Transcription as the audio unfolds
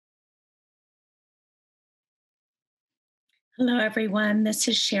Hello, everyone. This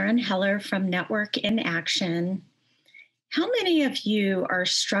is Sharon Heller from Network in Action. How many of you are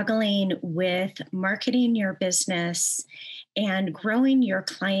struggling with marketing your business and growing your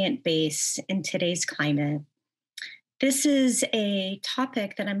client base in today's climate? This is a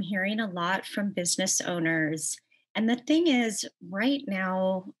topic that I'm hearing a lot from business owners. And the thing is, right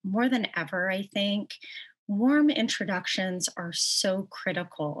now, more than ever, I think warm introductions are so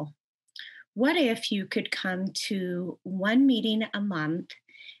critical. What if you could come to one meeting a month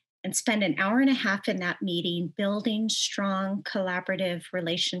and spend an hour and a half in that meeting building strong collaborative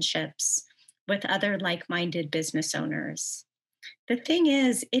relationships with other like minded business owners? The thing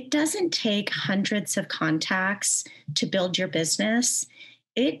is, it doesn't take hundreds of contacts to build your business,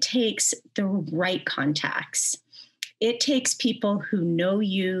 it takes the right contacts. It takes people who know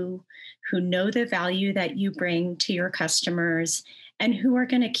you, who know the value that you bring to your customers, and who are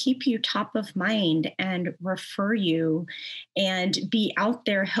going to keep you top of mind and refer you and be out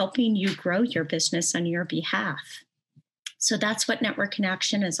there helping you grow your business on your behalf. So that's what Network in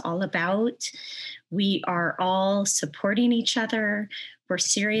Action is all about. We are all supporting each other. We're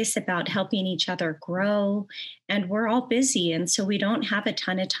serious about helping each other grow, and we're all busy. And so we don't have a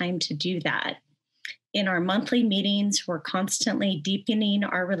ton of time to do that. In our monthly meetings, we're constantly deepening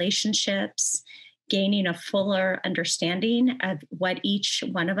our relationships, gaining a fuller understanding of what each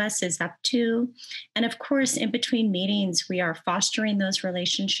one of us is up to. And of course, in between meetings, we are fostering those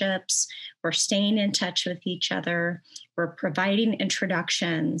relationships. We're staying in touch with each other. We're providing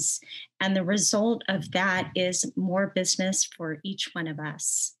introductions. And the result of that is more business for each one of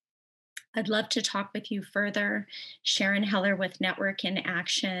us. I'd love to talk with you further. Sharon Heller with Network in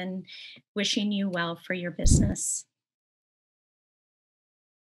Action, wishing you well for your business.